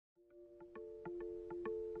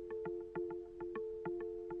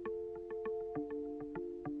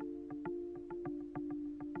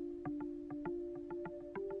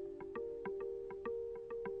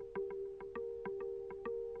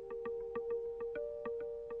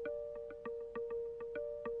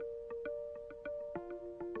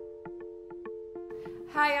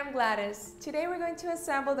Hi, I'm Gladys. Today we're going to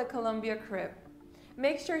assemble the Columbia crib.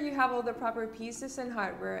 Make sure you have all the proper pieces and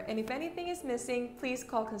hardware, and if anything is missing, please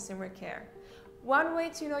call Consumer Care. One way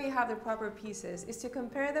to know you have the proper pieces is to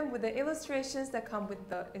compare them with the illustrations that come with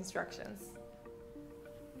the instructions.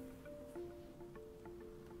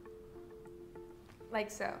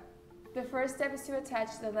 Like so. The first step is to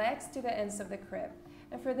attach the legs to the ends of the crib.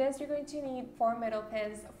 And for this, you're going to need 4 metal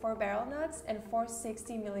pins, 4 barrel nuts, and 4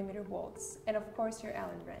 60mm bolts, and of course your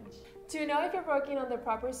Allen wrench. To know if you're working on the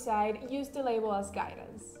proper side, use the label as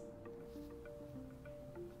guidance.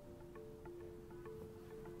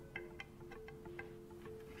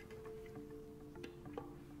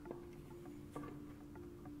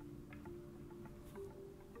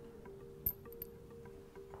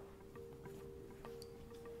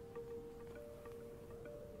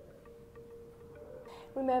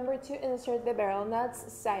 Remember to insert the barrel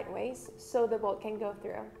nuts sideways so the bolt can go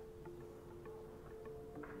through.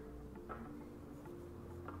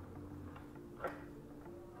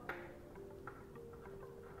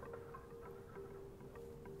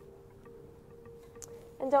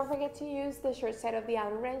 And don't forget to use the short side of the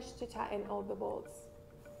Allen wrench to tighten all the bolts.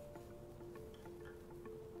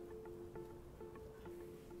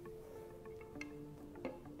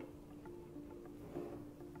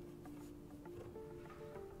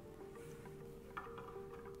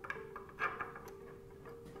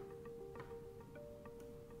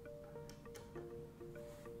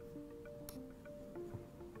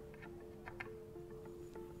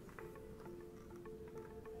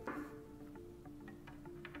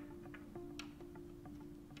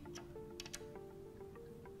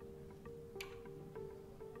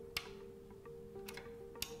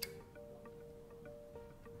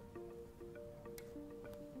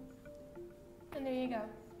 And there you go.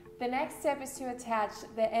 The next step is to attach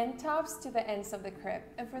the end tops to the ends of the crib.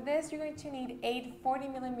 And for this, you're going to need 8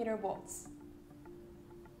 40mm bolts.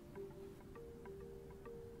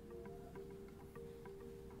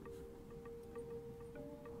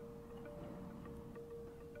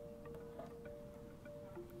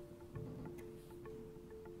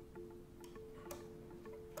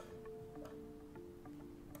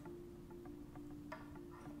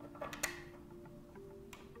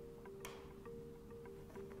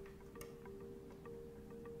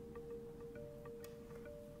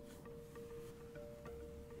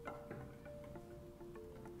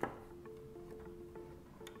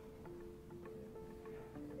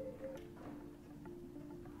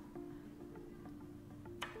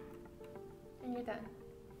 And you're done.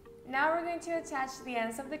 Now we're going to attach the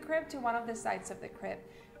ends of the crib to one of the sides of the crib.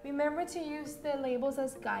 Remember to use the labels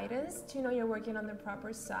as guidance to know you're working on the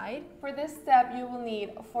proper side. For this step, you will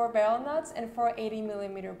need 4 barrel nuts and 4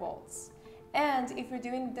 80mm bolts. And if you're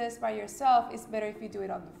doing this by yourself, it's better if you do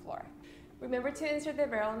it on the floor. Remember to insert the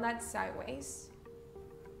barrel nuts sideways.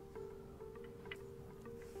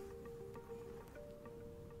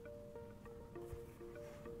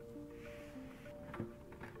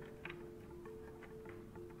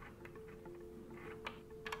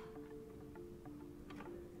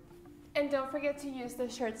 And don't forget to use the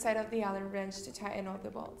short side of the Allen wrench to tighten all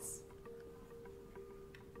the bolts.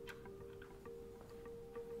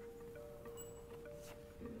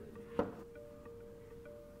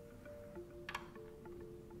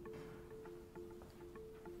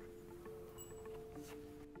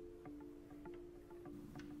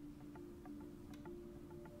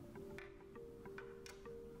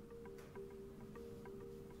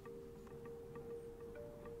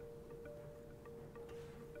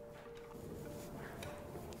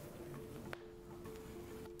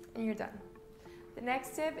 And you're done. The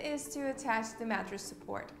next step is to attach the mattress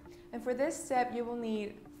support. And for this step, you will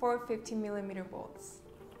need 4 15mm bolts.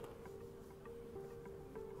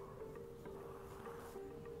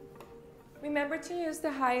 Remember to use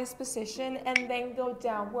the highest position and then go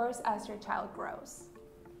downwards as your child grows.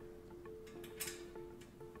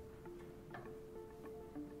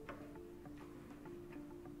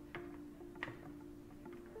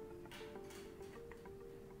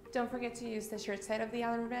 Don't forget to use the short side of the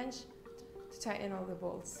Allen wrench to tighten all the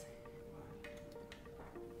bolts.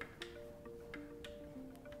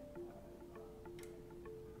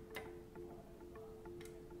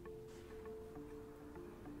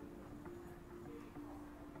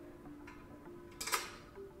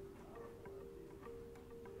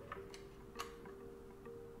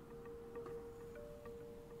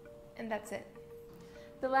 And that's it.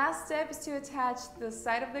 The last step is to attach the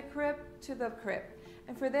side of the crib to the crib.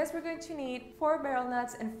 And for this, we're going to need 4 barrel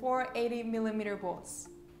nuts and 4 80mm bolts.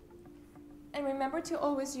 And remember to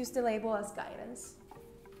always use the label as guidance.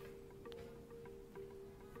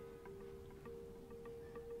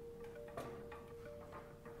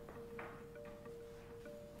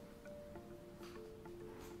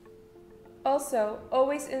 Also,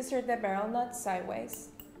 always insert the barrel nut sideways.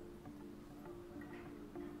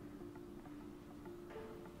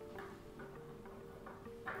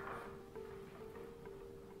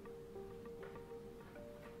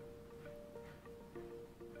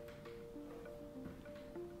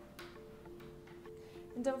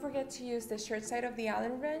 And don't forget to use the short side of the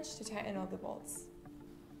Allen wrench to tighten all the bolts.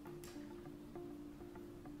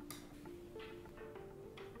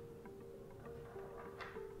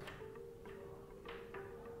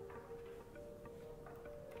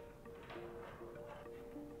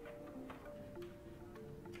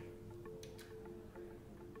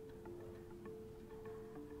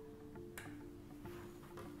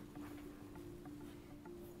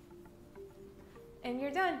 And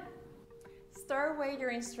you're done. Store away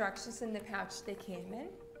your instructions in the pouch they came in.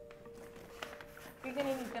 You're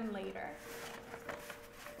gonna need them later.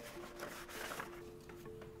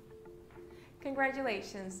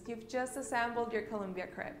 Congratulations, you've just assembled your Columbia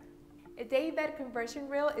crib. A daybed conversion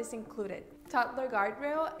rail is included. Toddler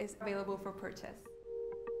guardrail is available for purchase.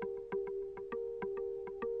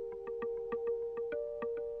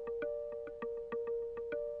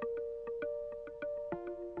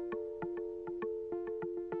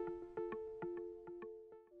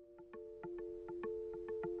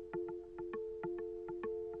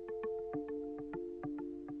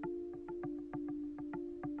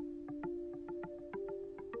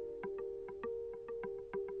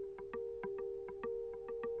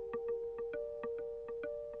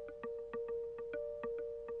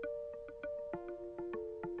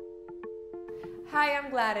 Hi,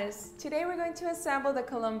 I'm Gladys. Today we're going to assemble the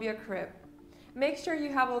Columbia crib. Make sure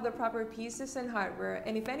you have all the proper pieces and hardware,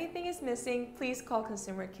 and if anything is missing, please call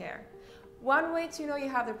Consumer Care. One way to know you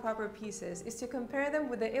have the proper pieces is to compare them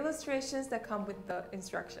with the illustrations that come with the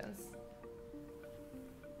instructions.